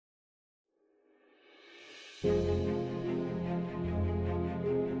Teams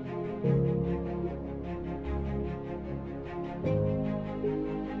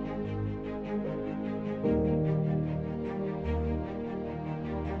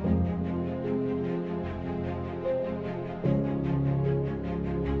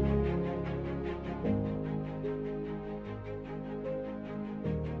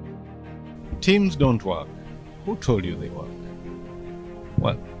don't work. Who told you they work?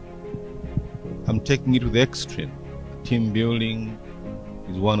 Well, I'm taking it to the extreme. Team building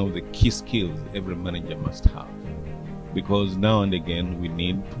is one of the key skills every manager must have, because now and again we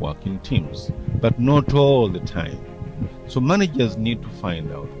need to work in teams, but not all the time. So managers need to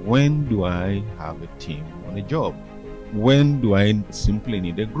find out, when do I have a team on a job? When do I simply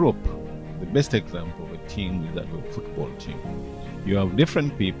need a group? The best example of a team is that of a football team. You have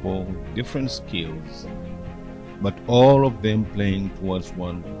different people, different skills, but all of them playing towards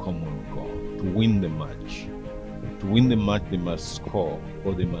one common goal, to win the match. To win the match, they must score,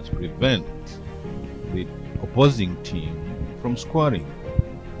 or they must prevent the opposing team from scoring.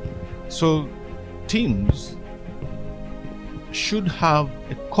 So teams should have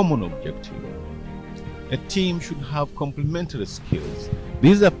a common objective. A team should have complementary skills.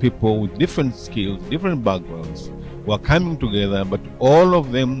 These are people with different skills, different backgrounds, who are coming together, but all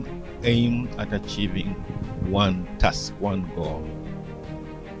of them aim at achieving one task, one goal.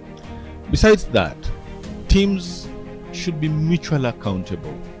 Besides that, teams should be mutually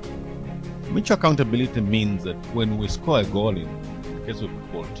accountable. Mutual accountability means that when we score a goal in the case of a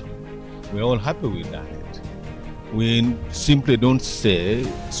football team, we're all happy with that. We simply don't say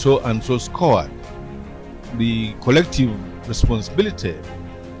so and so scored. The collective responsibility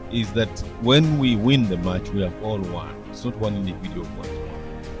is that when we win the match, we have all won. It's not one individual who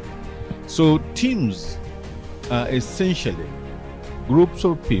won. So teams are essentially groups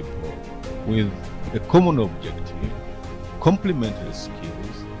of people with a common objective, complementary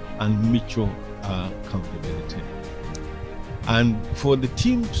skills, and mutual accountability. And for the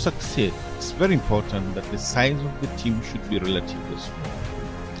team to succeed, it's very important that the size of the team should be relatively small.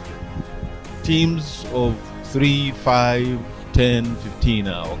 Teams of 3, 5, 10, 15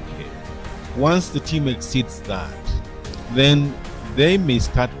 are okay. Once the team exceeds that, then they may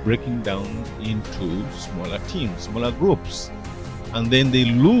start breaking down into smaller teams, smaller groups, and then they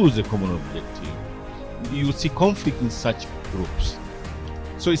lose a common objective. You see conflict in such groups.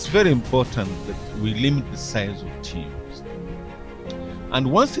 So it's very important that we limit the size of teams. And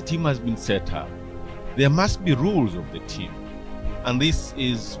once the team has been set up, there must be rules of the team. And this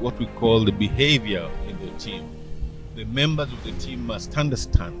is what we call the behavior in the team. The members of the team must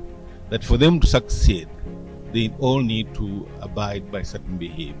understand that for them to succeed, they all need to abide by certain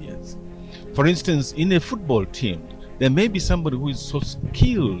behaviors. For instance, in a football team, there may be somebody who is so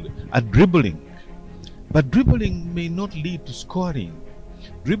skilled at dribbling, but dribbling may not lead to scoring.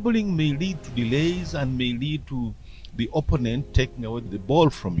 Dribbling may lead to delays and may lead to the opponent taking away the ball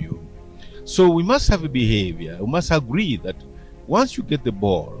from you. So we must have a behavior. We must agree that once you get the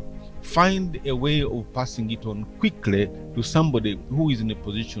ball, find a way of passing it on quickly to somebody who is in a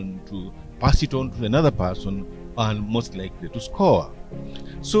position to pass it on to another person and most likely to score.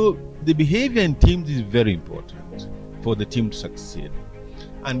 So the behavior in teams is very important for the team to succeed.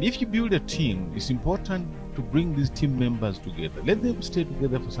 And if you build a team, it's important to bring these team members together. Let them stay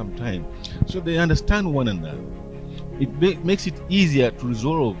together for some time so they understand one another. It makes it easier to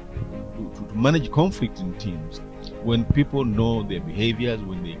resolve, to manage conflict in teams when people know their behaviors,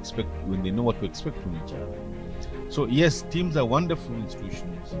 when they know what to expect from each other. So yes, teams are wonderful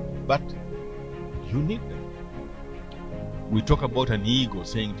institutions, but you need them. We talk about an eagle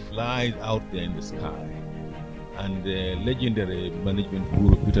saying it flies out there in the sky. And the legendary management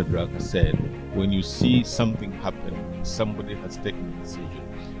guru Peter Drucker said, when you see something happen, somebody has taken a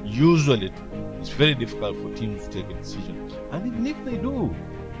decision. Usually it's very difficult for teams to take a decision. And even if they do,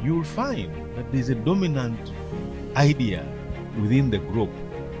 you'll find that there's a dominant idea within the group,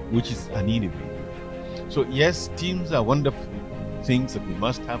 which is an individual. So yes, teams are wonderful things that we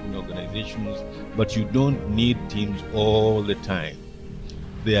must have in organizations, but you don't need teams all the time.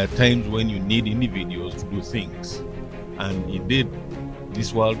 There are times when you need individuals to do things. And indeed,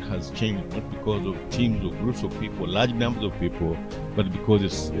 this world has changed not because of teams or groups of people, large numbers of people, but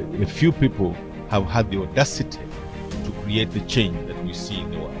because a few people have had the audacity to create the change that we see in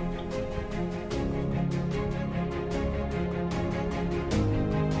the world.